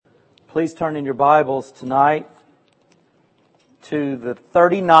Please turn in your Bibles tonight to the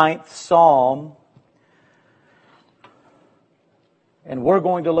 39th Psalm. And we're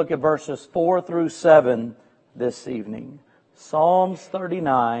going to look at verses 4 through 7 this evening. Psalms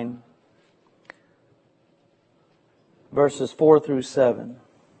 39, verses 4 through 7.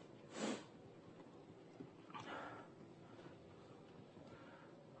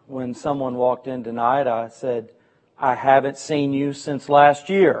 When someone walked in tonight, I said, I haven't seen you since last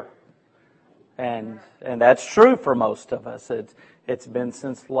year. And that's true for most of us. It's been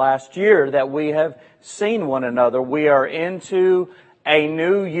since last year that we have seen one another. We are into a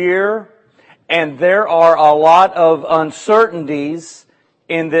new year, and there are a lot of uncertainties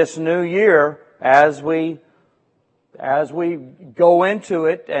in this new year as we go into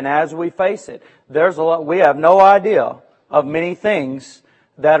it and as we face it. There's a lot. We have no idea of many things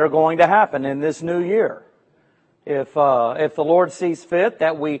that are going to happen in this new year. If the Lord sees fit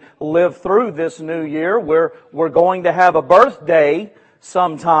that we live through this new year, we're going to have a birthday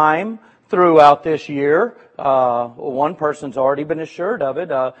sometime throughout this year. One person's already been assured of it.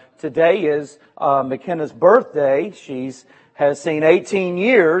 Today is McKenna's birthday. Has seen 18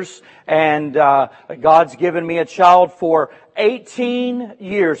 years, and God's given me a child for 18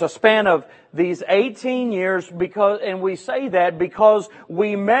 years, a span of these 18 years, and we say that because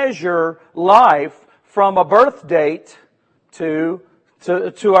we measure life from a birth date to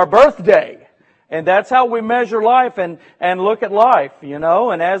our birthday. And that's how we measure life and look at life,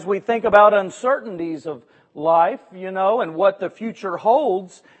 And as we think about uncertainties of life, and what the future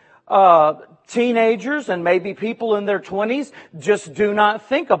holds, teenagers and maybe people in their 20s just do not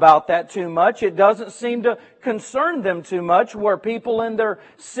think about that too much. It doesn't seem to concern them too much, where people in their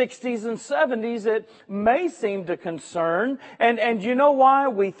 60s and 70s, it may seem to concern. And you know why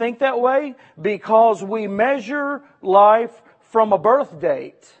we think that way? Because we measure life from a birth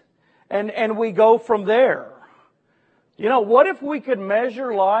date. And we go from there. What if we could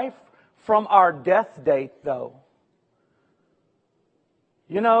measure life from our death date, though?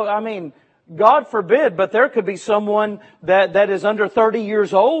 God forbid, but there could be someone that is under 30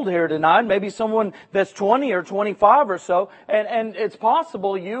 years old here tonight, maybe someone that's 20 or 25 or so, and it's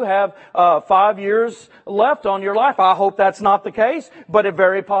possible you have 5 years left on your life. I hope that's not the case, but it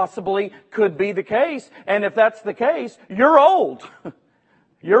very possibly could be the case. And if that's the case, you're old.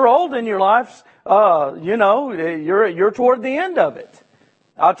 You're old in your life. You're toward the end of it.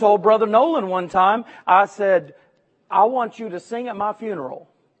 I told Brother Nolan one time, I said, I want you to sing at my funeral.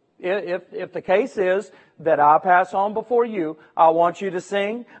 If the case is that I pass on before you, I want you to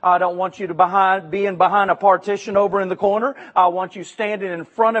sing. I don't want you to be behind a partition over in the corner. I want you standing in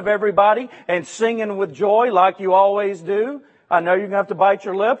front of everybody and singing with joy like you always do. I know you're going to have to bite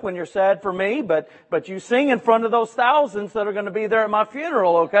your lip when you're sad for me, but you sing in front of those thousands that are going to be there at my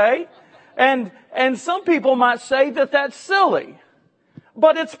funeral, okay? And some people might say that that's silly,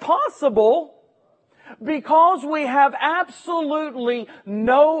 but it's possible. Because we have absolutely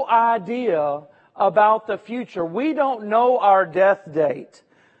no idea about the future. We don't know our death date.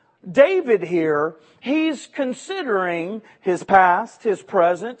 David here, he's considering his past, his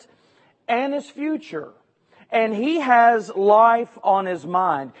present, and his future. And he has life on his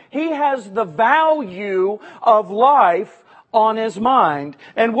mind. He has the value of life on his mind.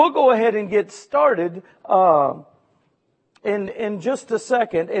 And we'll go ahead and get started in just a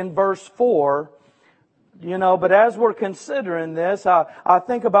second in verse 4. But as we're considering this, I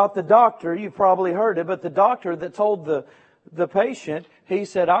think about the doctor. You've probably heard it, but the doctor that told the patient, he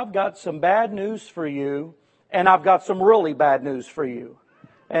said, I've got some bad news for you, and I've got some really bad news for you.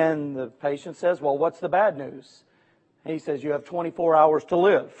 And the patient says, well, what's the bad news? He says, you have 24 hours to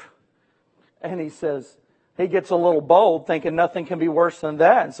live. And he gets a little bold, thinking nothing can be worse than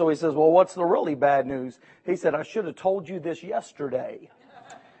that. And so he says, well, what's the really bad news? He said, I should have told you this yesterday.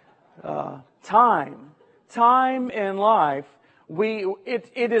 Time in life,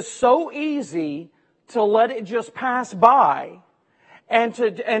 it is so easy to let it just pass by and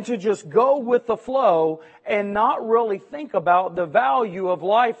to just go with the flow and not really think about the value of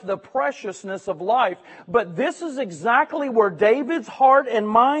life, the preciousness of life. But this is exactly where David's heart and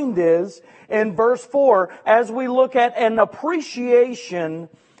mind is in verse 4 as we look at an appreciation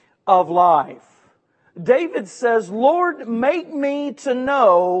of life. David says, Lord, make me to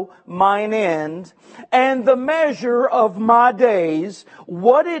know mine end and the measure of my days,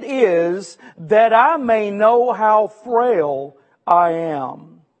 what it is that I may know how frail I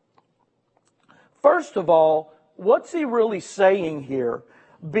am. First of all, what's he really saying here?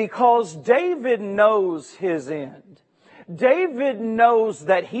 Because David knows his end. David knows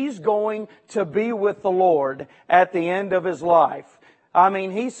that he's going to be with the Lord at the end of his life. I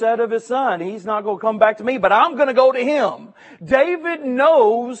mean, he said of his son, he's not going to come back to me, but I'm going to go to him. David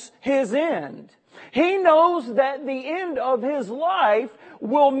knows his end. He knows that the end of his life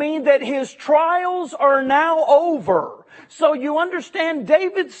will mean that his trials are now over. So you understand,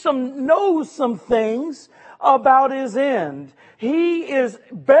 David knows some things about his end. He is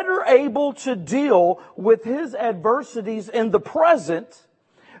better able to deal with his adversities in the present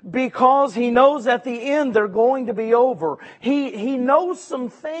because he knows at the end they're going to be over. He knows some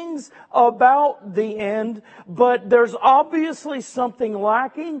things about the end, but there's obviously something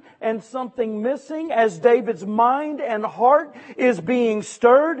lacking and something missing as David's mind and heart is being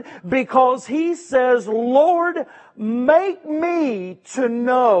stirred because he says, Lord, make me to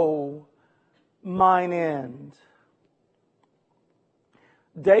know mine end.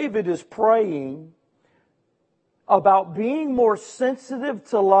 David is praying about being more sensitive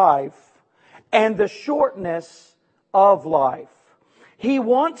to life and the shortness of life. He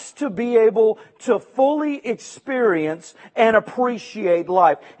wants to be able to fully experience and appreciate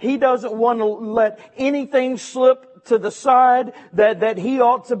life. He doesn't want to let anything slip to the side that he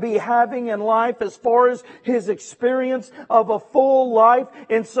ought to be having in life as far as his experience of a full life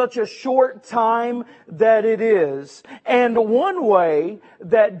in such a short time that it is. And one way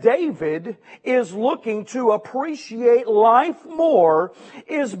that David is looking to appreciate life more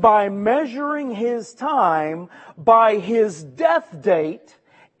is by measuring his time by his death date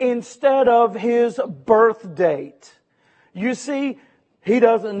instead of his birth date. You see, he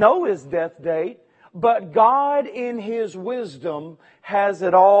doesn't know his death date, but God in His wisdom has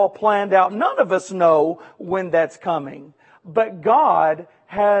it all planned out. None of us know when that's coming, but God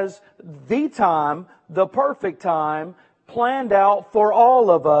has the time, the perfect time, planned out for all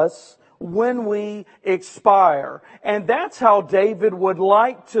of us when we expire. And that's how David would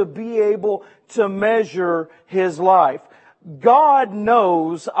like to be able to measure his life. God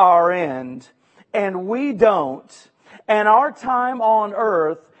knows our end, and we don't. And our time on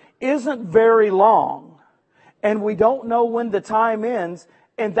earth isn't very long, and we don't know when the time ends,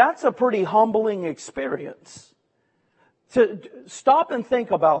 and that's a pretty humbling experience. To stop and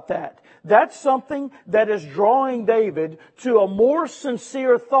think about that. That's something that is drawing David to a more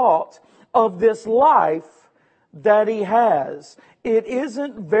sincere thought of this life that he has. It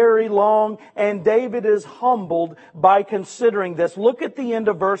isn't very long, and David is humbled by considering this. Look at the end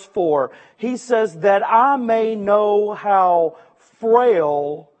of verse 4. He says, that I may know how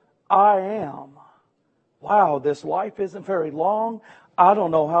frail I am. Wow, this life isn't very long. I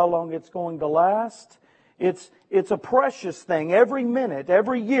don't know how long it's going to last. It's a precious thing. Every minute,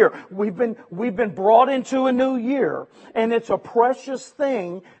 every year, we've been brought into a new year, and it's a precious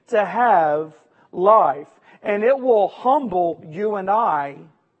thing to have life. And it will humble you and I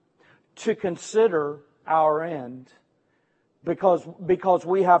to consider our end. Because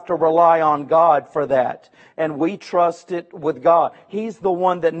we have to rely on God for that. And we trust it with God. He's the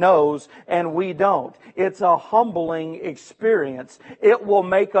one that knows, and we don't. It's a humbling experience. It will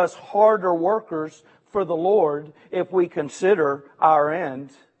make us harder workers for the Lord if we consider our end.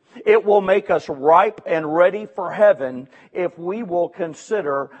 It will make us ripe and ready for heaven if we will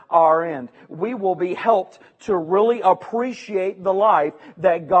consider our end. We will be helped to really appreciate the life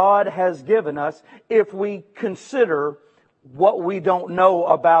that God has given us if we consider what we don't know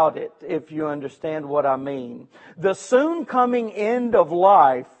about it, if you understand what I mean. The soon coming end of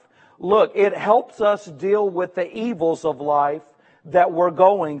life, look, it helps us deal with the evils of life that we're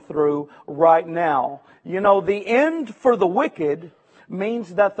going through right now. You know, the end for the wicked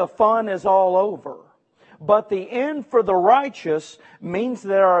means that the fun is all over. But the end for the righteous means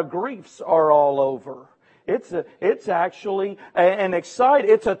that our griefs are all over. It's actually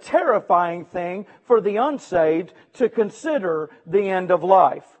it's a terrifying thing for the unsaved to consider the end of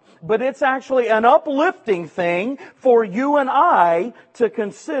life. But it's actually an uplifting thing for you and I to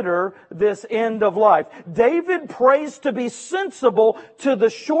consider this end of life. David prays to be sensible to the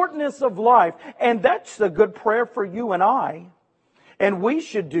shortness of life, and that's a good prayer for you and I. And we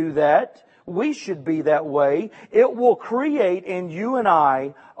should do that. We should be that way. It will create in you and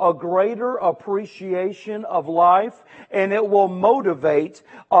I a greater appreciation of life, and it will motivate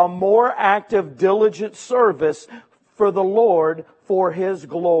a more active, diligent service for the Lord for His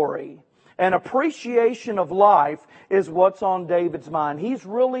glory. An appreciation of life is what's on David's mind. He's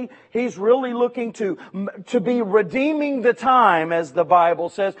really looking to be redeeming the time, as the Bible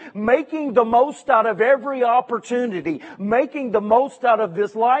says, making the most out of every opportunity, making the most out of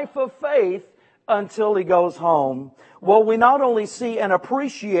this life of faith until he goes home. Well, we not only see an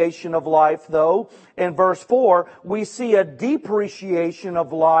appreciation of life, though, in verse 4, we see a depreciation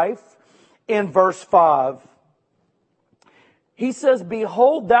of life in verse 5. He says,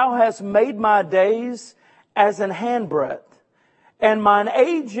 behold, thou hast made my days as an handbreadth, and mine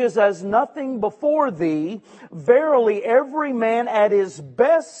age is as nothing before thee. Verily, every man at his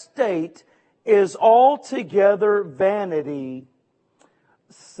best state is altogether vanity.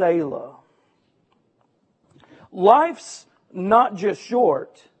 Selah. Life's not just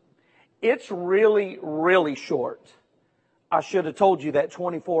short. It's really, really short. I should have told you that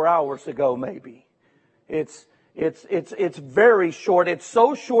 24 hours ago, maybe. It's very short. It's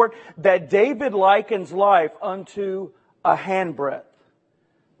so short that David likens life unto a handbreadth.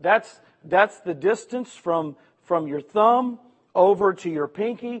 That's the distance from your thumb over to your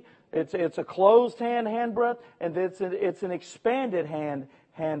pinky. It's a closed handbreadth, and it's an expanded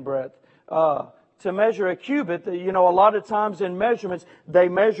handbreadth. To measure a cubit, a lot of times in measurements, they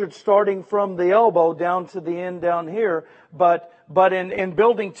measured starting from the elbow down to the end down here. But in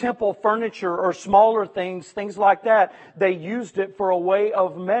building temple furniture or smaller things like that, they used it for a way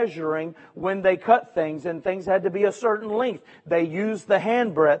of measuring when they cut things, and things had to be a certain length. They used the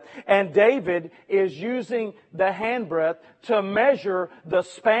handbreadth. And David is using the handbreadth to measure the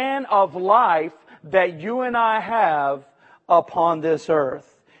span of life that you and I have upon this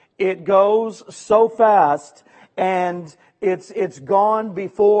earth. It goes so fast, and it's gone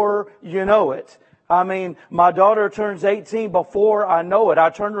before you know it. I mean, my daughter turns 18 before I know it.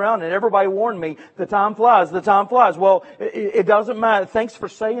 I turned around and everybody warned me, the time flies, the time flies. Well, it doesn't matter. Thanks for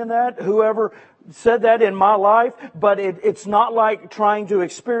saying that, whoever said that in my life, but it's not like trying to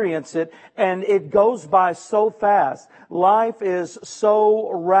experience it, and it goes by so fast. Life is so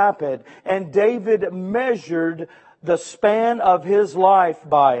rapid, and David measured the span of his life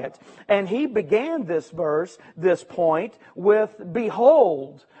by it. And he began this point, with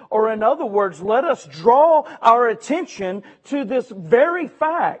behold. Or in other words, let us draw our attention to this very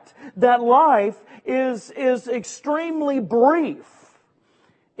fact that life is extremely brief.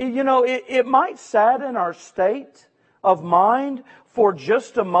 It might sadden our state of mind for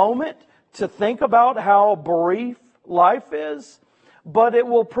just a moment to think about how brief life is, but it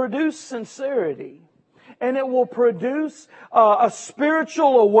will produce sincerity. And it will produce a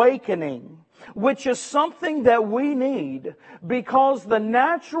spiritual awakening, which is something that we need, because the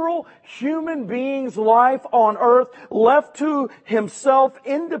natural human being's life on earth, left to himself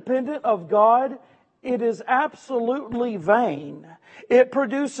independent of God, it is absolutely vain. It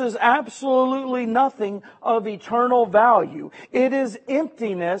produces absolutely nothing of eternal value. It is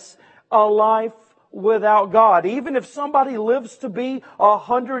emptiness, a life without God. Even if somebody lives to be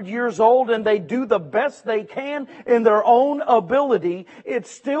 100 years old and they do the best they can in their own ability, it's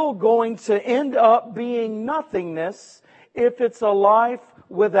still going to end up being nothingness if it's a life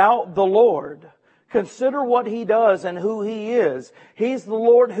without the Lord. Consider what He does and who He is. He's the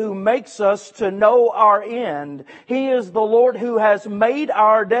Lord who makes us to know our end. He is the Lord who has made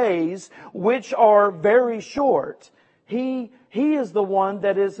our days, which are very short. He is the one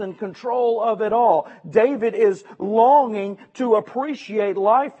that is in control of it all. David is longing to appreciate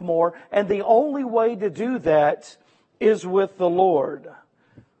life more, and the only way to do that is with the Lord.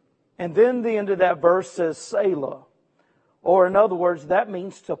 And then the end of that verse says Selah. Or in other words, that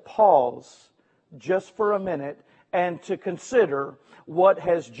means to pause just for a minute and to consider what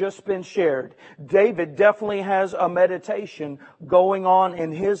has just been shared. David definitely has a meditation going on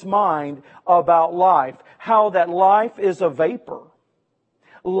in his mind about life. How that life is a vapor.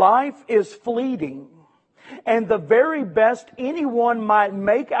 Life is fleeting. And the very best anyone might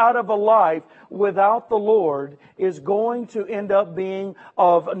make out of a life without the Lord is going to end up being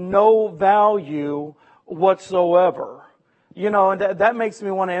of no value whatsoever. And that makes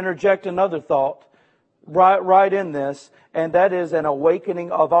me want to interject another thought right in this, and that is an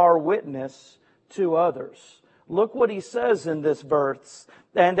awakening of our witness to others. Look what he says in this verse.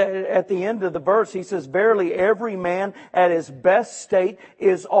 And at the end of the verse, he says, verily every man at his best state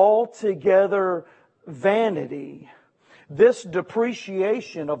is altogether vanity. This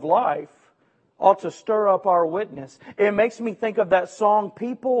depreciation of life ought to stir up our witness. It makes me think of that song,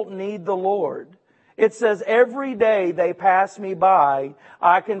 People Need the Lord. It says, every day they pass me by,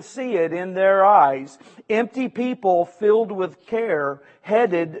 I can see it in their eyes. Empty people filled with care,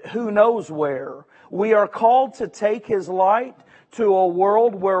 headed who knows where. We are called to take His light to a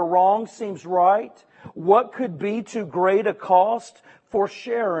world where wrong seems right. What could be too great a cost for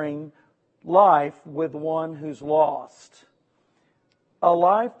sharing life with one who's lost? A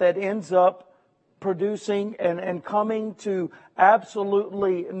life that ends up producing and coming to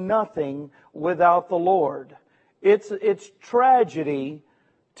absolutely nothing without the Lord. It's tragedy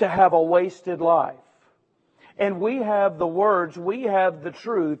to have a wasted life. And we have the words, we have the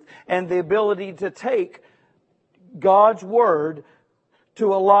truth, and the ability to take God's Word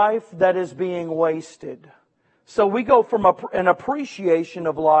to a life that is being wasted. So we go from an appreciation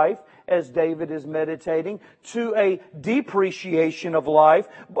of life, as David is meditating, to a depreciation of life.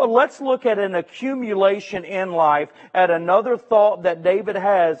 But let's look at an accumulation in life, at another thought that David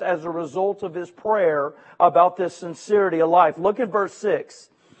has as a result of his prayer about this sincerity of life. Look at verse 6.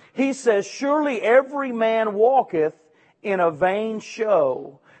 He says, "Surely every man walketh in a vain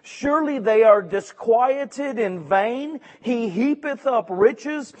show. Surely they are disquieted in vain. He heapeth up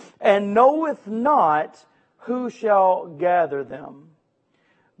riches, and knoweth not who shall gather them."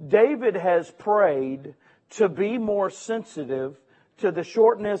 David has prayed to be more sensitive to the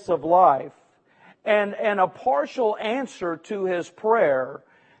shortness of life. And a partial answer to his prayer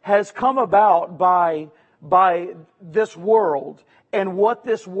has come about by this world and what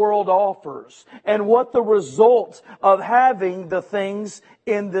this world offers and what the results of having the things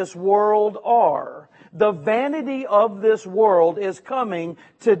in this world are. The vanity of this world is coming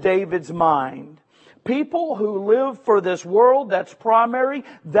to David's mind. People who live for this world, that's primary,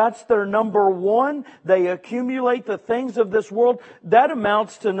 that's their number one. They accumulate the things of this world. That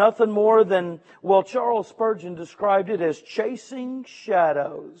amounts to nothing more than, well, Charles Spurgeon described it as chasing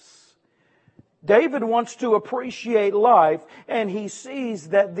shadows. David wants to appreciate life, and he sees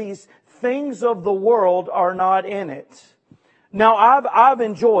that these things of the world are not in it. Now, I've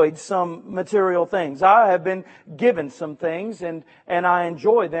enjoyed some material things. I have been given some things, and I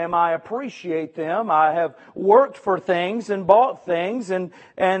enjoy them. I appreciate them. I have worked for things and bought things and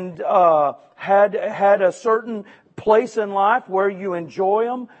had a certain place in life where you enjoy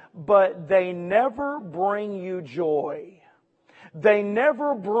them, but they never bring you joy. They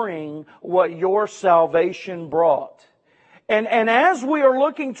never bring what your salvation brought. And as we are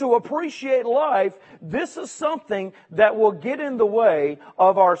looking to appreciate life, this is something that will get in the way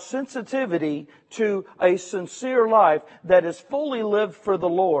of our sensitivity to a sincere life that is fully lived for the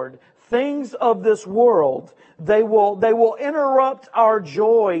Lord. Things of this world, they will interrupt our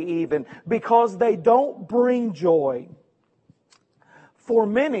joy even because they don't bring joy. For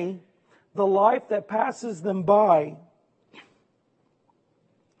many, the life that passes them by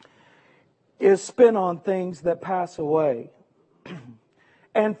is spent on things that pass away.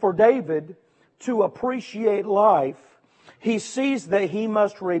 And for David to appreciate life, he sees that he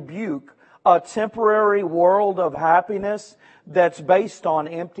must rebuke a temporary world of happiness that's based on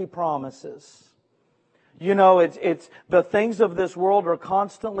empty promises. You know, it's the things of this world are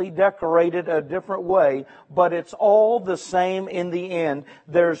constantly decorated a different way, but it's all the same in the end.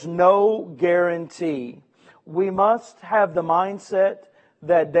 There's no guarantee. We must have the mindset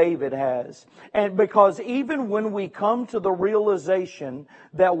that David has. And because even when we come to the realization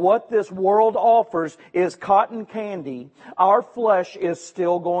that what this world offers is cotton candy, our flesh is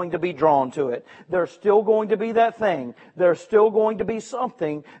still going to be drawn to it. There's still going to be that thing. There's still going to be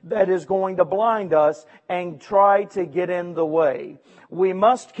something that is going to blind us and try to get in the way. We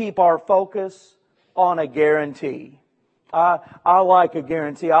must keep our focus on a guarantee. I like a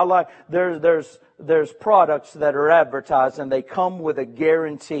guarantee. There's products that are advertised and they come with a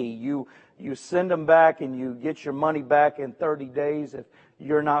guarantee. You send them back and you get your money back in 30 days if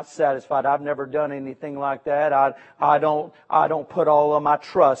you're not satisfied. I've never done anything like that. I don't put all of my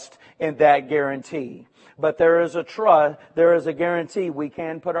trust in that guarantee. But there is a guarantee we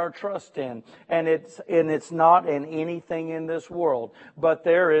can put our trust in. And it's not in anything in this world. But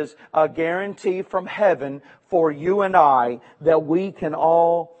there is a guarantee from heaven for you and I that we can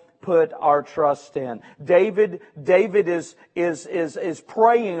all put our trust in. David is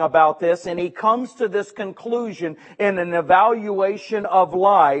praying about this, and he comes to this conclusion in an evaluation of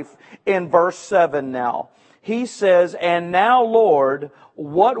life in verse 7 now. He says, "And now, Lord,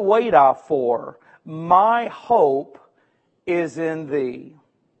 what wait I for? My hope is in Thee."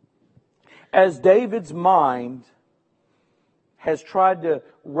 As David's mind has tried to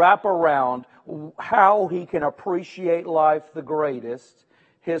wrap around how he can appreciate life the greatest,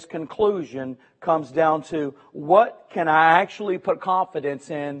 his conclusion comes down to, what can I actually put confidence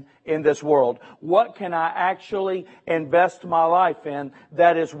in this world? What can I actually invest my life in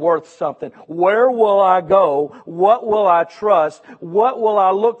that is worth something? Where will I go? What will I trust? What will I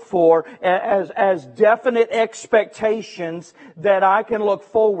look for as definite expectations that I can look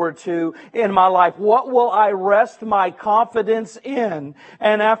forward to in my life? What will I rest my confidence in?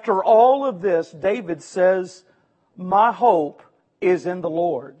 And after all of this, David says, my hope is in the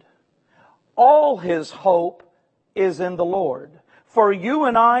Lord. All his hope is in the Lord. For you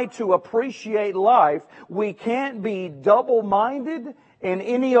and I to appreciate life, we can't be double-minded in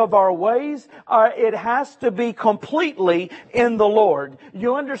any of our ways, it has to be completely in the Lord.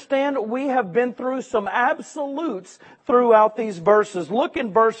 You understand, we have been through some absolutes throughout these verses. Look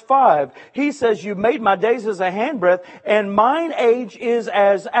in verse 5. He says, you made my days as a handbreadth, and mine age is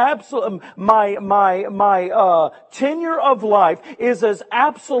as absolute, my tenure of life is as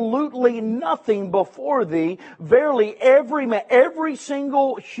absolutely nothing before thee. Verily, every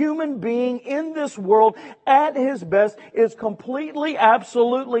single human being in this world at his best is completely,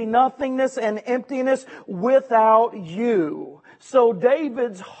 absolutely nothingness and emptiness without you. So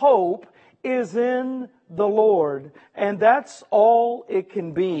David's hope is in the Lord, and that's all it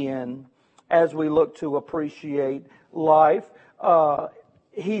can be in as we look to appreciate life.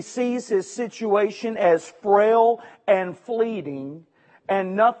 He sees his situation as frail and fleeting,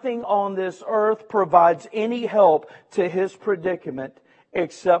 and nothing on this earth provides any help to his predicament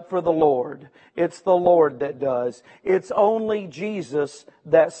except for the Lord. It's the Lord that does. It's only Jesus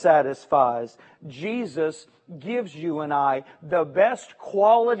that satisfies. Jesus gives you and I the best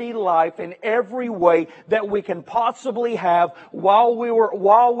quality life in every way that we can possibly have while we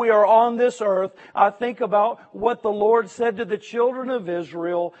are on this earth. I think about what the Lord said to the children of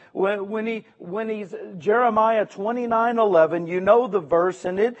Israel when he's Jeremiah 29:11. You know the verse,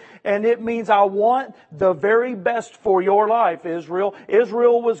 and it means, I want the very best for your life, Israel.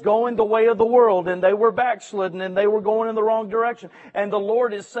 Israel was going the way of the world, and they were backslidden, and they were going in the wrong direction. And the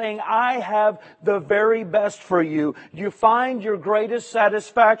Lord is saying, I have the very best for you. You find your greatest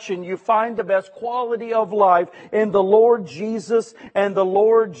satisfaction, you find the best quality of life in the Lord Jesus and the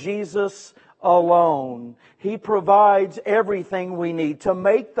Lord Jesus alone. He provides everything we need. To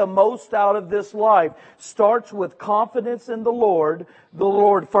make the most out of this life starts with confidence in the Lord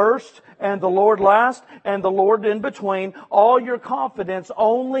first, and the Lord last, and the Lord in between. All your confidence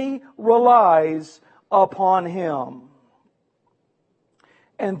only relies upon Him.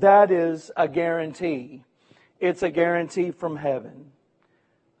 And that is a guarantee. It's a guarantee from heaven.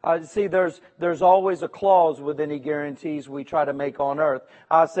 See, there's always a clause with any guarantees we try to make on earth.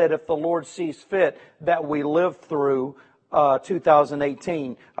 I said if the Lord sees fit that we live through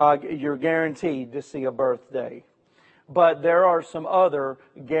 2018, you're guaranteed to see a birthday. But there are some other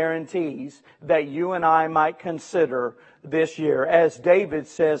guarantees that you and I might consider this year. As David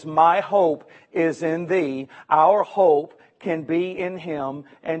says, my hope is in thee. Our hope can be in Him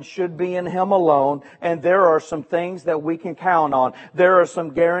and should be in Him alone. And there are some things that we can count on. There are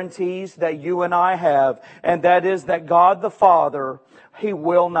some guarantees that you and I have. And that is that God the Father, He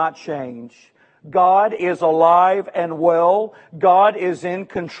will not change. God is alive and well. God is in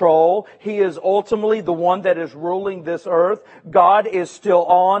control. He is ultimately the one that is ruling this earth. God is still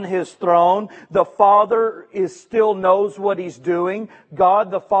on His throne. The Father still knows what He's doing.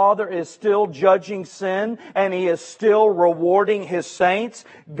 God the Father is still judging sin, and He is still rewarding His saints.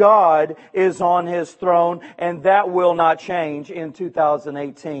 God is on His throne, and that will not change in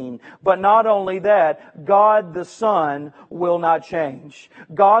 2018. But not only that, God the Son will not change.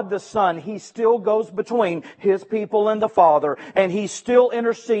 God the Son, He still goes between His people and the Father, and He still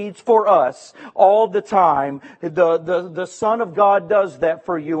intercedes for us all the time. The Son of God does that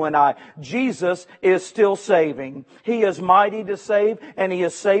for you and I. Jesus is still saving. He is mighty to save, and He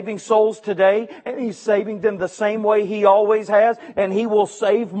is saving souls today, and He's saving them the same way He always has, and He will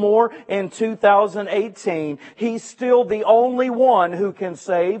save more in 2018. He's still the only one who can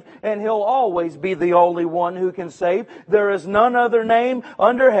save, and He'll always be the only one who can save. There is none other name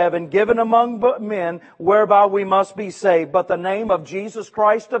under heaven given among men whereby we must be saved. But the name of Jesus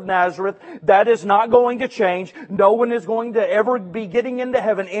Christ of Nazareth, that is not going to change. No one is going to ever be getting into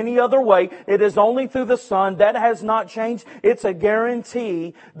heaven any other way. It is only through the Son. That has not changed. It's a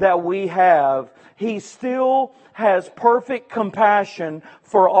guarantee that we have. He still has perfect compassion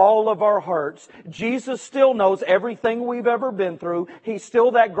for all of our hurts. Jesus still knows everything we've ever been through. He's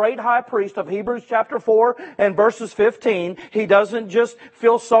still that great high priest of Hebrews chapter 4 and verses 15. He doesn't just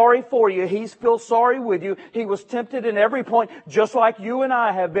feel sorry for you. He feels sorry with you. He was tempted in every point, just like you and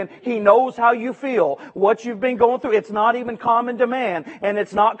I have been. He knows how you feel, what you've been going through. It's not even common to man, and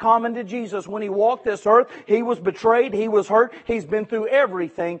it's not common to Jesus. When He walked this earth, He was betrayed. He was hurt. He's been through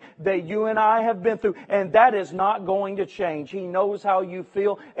everything that you and I have been through, and that is not going to change. He knows how you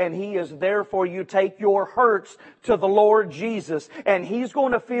feel, and He is there for you. Take your hurts to the Lord Jesus, and He's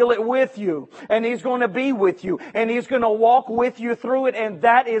going to feel it with you, and He's going to be with you, and He's going to walk with you through it, and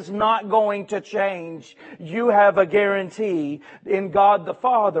that is not going going to change. You have a guarantee in God the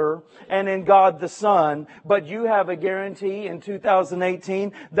Father and in God the Son, but you have a guarantee in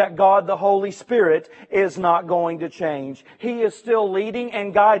 2018 that God the Holy Spirit is not going to change. He is still leading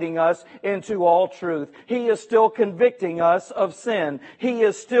and guiding us into all truth. He is still convicting us of sin. He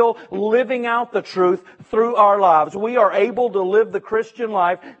is still living out the truth through our lives. We are able to live the Christian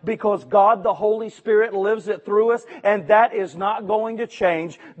life because God the Holy Spirit lives it through us, and that is not going to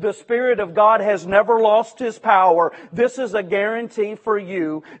change. The Spirit of God has never lost His power. This is a guarantee for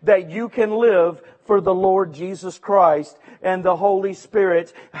you that you can live for the Lord Jesus Christ, and the Holy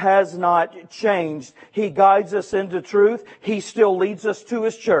Spirit has not changed. He guides us into truth. He still leads us to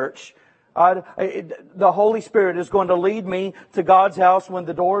His church. The Holy Spirit is going to lead me to God's house when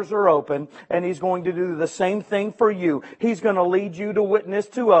the doors are open, and He's going to do the same thing for you. He's going to lead you to witness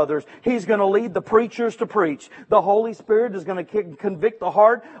to others. He's going to lead the preachers to preach. The Holy Spirit is going to convict the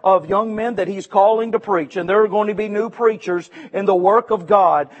heart of young men that He's calling to preach, and there are going to be new preachers in the work of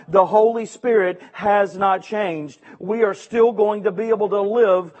God. The Holy Spirit has not changed. We are still going to be able to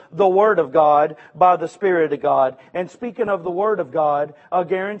live the Word of God by the Spirit of God. And speaking of the Word of God, a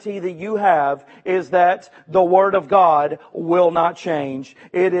guarantee that you have is that the Word of God will not change.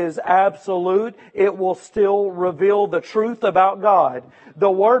 It is absolute. It will still reveal the truth about God.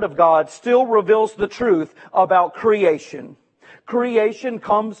 The Word of God still reveals the truth about creation. Creation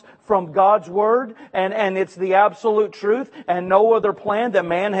comes from God's Word, and it's the absolute truth, and no other plan that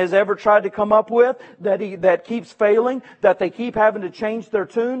man has ever tried to come up with that keeps failing, that they keep having to change their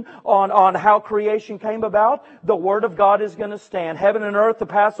tune on how creation came about. The Word of God is going to stand. Heaven and earth will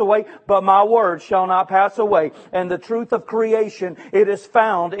pass away, but my word shall not pass away. And the truth of creation, it is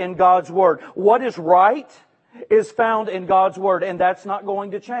found in God's Word. What is right is found in God's Word, and that's not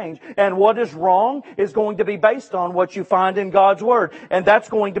going to change. And what is wrong is going to be based on what you find in God's Word, and that's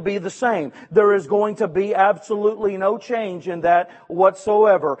going to be the same. There is going to be absolutely no change in that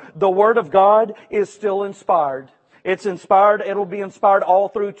whatsoever. The Word of God is still inspired. It's inspired. It'll be inspired all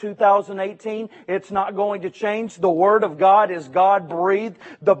through 2018. It's not going to change. The Word of God is God-breathed.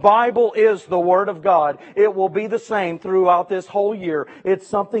 The Bible is the Word of God. It will be the same throughout this whole year. It's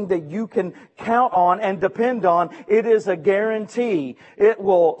something that you can count on and depend on. It is a guarantee. It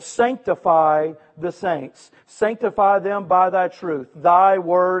will sanctify the saints. Sanctify them by Thy truth. Thy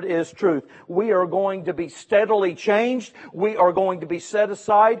Word is truth. We are going to be steadily changed. We are going to be set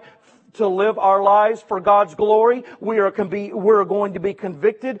aside to live our lives for God's glory. We're going to be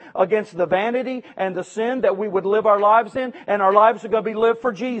convicted against the vanity and the sin that we would live our lives in, and our lives are going to be lived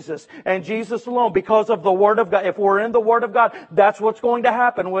for Jesus and Jesus alone because of the Word of God. If we're in the Word of God, that's what's going to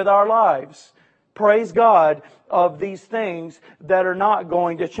happen with our lives. Praise God of these things that are not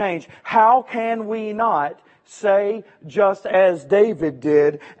going to change. How can we not say, just as David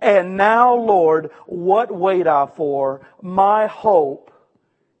did, "And now, Lord, what wait I for? My hope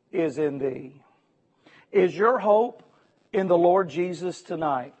is in Thee." Is your hope in the Lord Jesus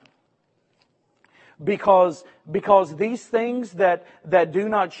tonight? Because these things that do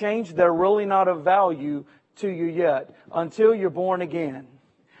not change, they're really not of value to you yet until you're born again,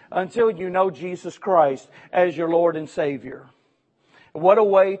 until you know Jesus Christ as your Lord and Savior. What a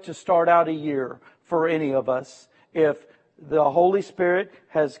way to start out a year for any of us if the Holy Spirit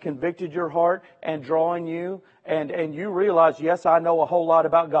has convicted your heart and drawn you, and you realize, yes, I know a whole lot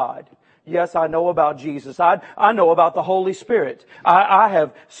about God. Yes, I know about Jesus. I know about the Holy Spirit. I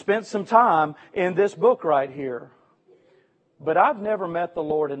have spent some time in this book right here. But I've never met the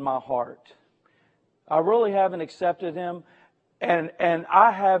Lord in my heart. I really haven't accepted Him, and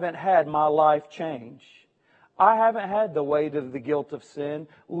I haven't had my life change. I haven't had the weight of the guilt of sin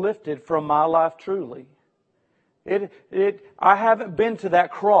lifted from my life truly. I haven't been to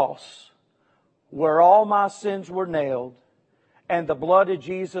that cross where all my sins were nailed and the blood of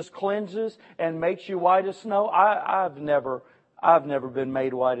Jesus cleanses and makes you white as snow. I've never been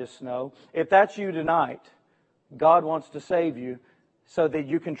made white as snow. If that's you tonight, God wants to save you so that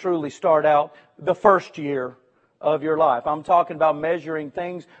you can truly start out the first year of your life. I'm talking about measuring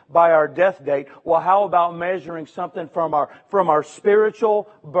things by our death date. Well, how about measuring something from our spiritual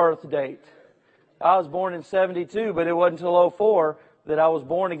birth date? I was born in 72, but it wasn't until 04 that I was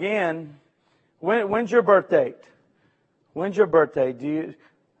born again. When's your birth date? When's your birthday? Do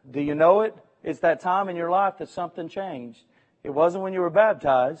you know it? It's that time in your life that something changed. It wasn't when you were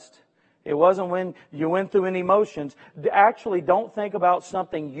baptized. It wasn't when you went through any emotions. Actually, don't think about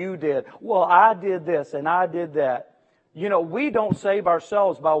something you did. Well, I did this and I did that. You know, we don't save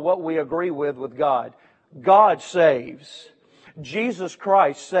ourselves by what we agree with God. God saves. Jesus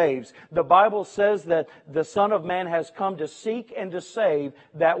Christ saves. The Bible says that the Son of Man has come to seek and to save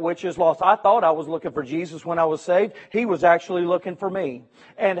that which is lost. I thought I was looking for Jesus when I was saved. He was actually looking for me.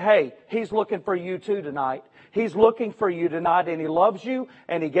 And hey, He's looking for you too tonight. He's looking for you tonight, and He loves you,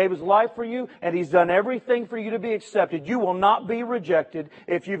 and He gave His life for you, and He's done everything for you to be accepted. You will not be rejected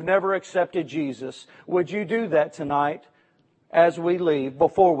if you've never accepted Jesus. Would you do that tonight as we leave,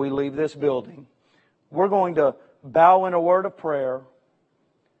 before we leave this building? We're going to bow in a word of prayer,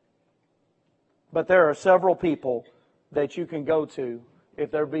 but there are several people that you can go to,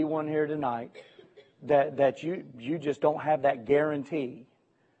 if there be one here tonight, that you just don't have that guarantee.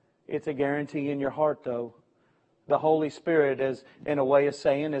 It's a guarantee in your heart, though. The Holy Spirit is, in a way of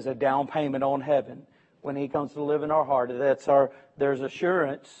saying, is a down payment on heaven. When He comes to live in our heart, there's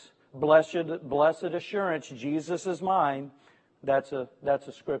assurance, blessed assurance, Jesus is mine. That's a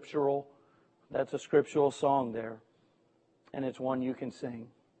scriptural song there. And it's one you can sing.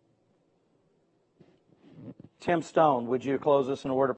 Tim Stone, would you close us in a word of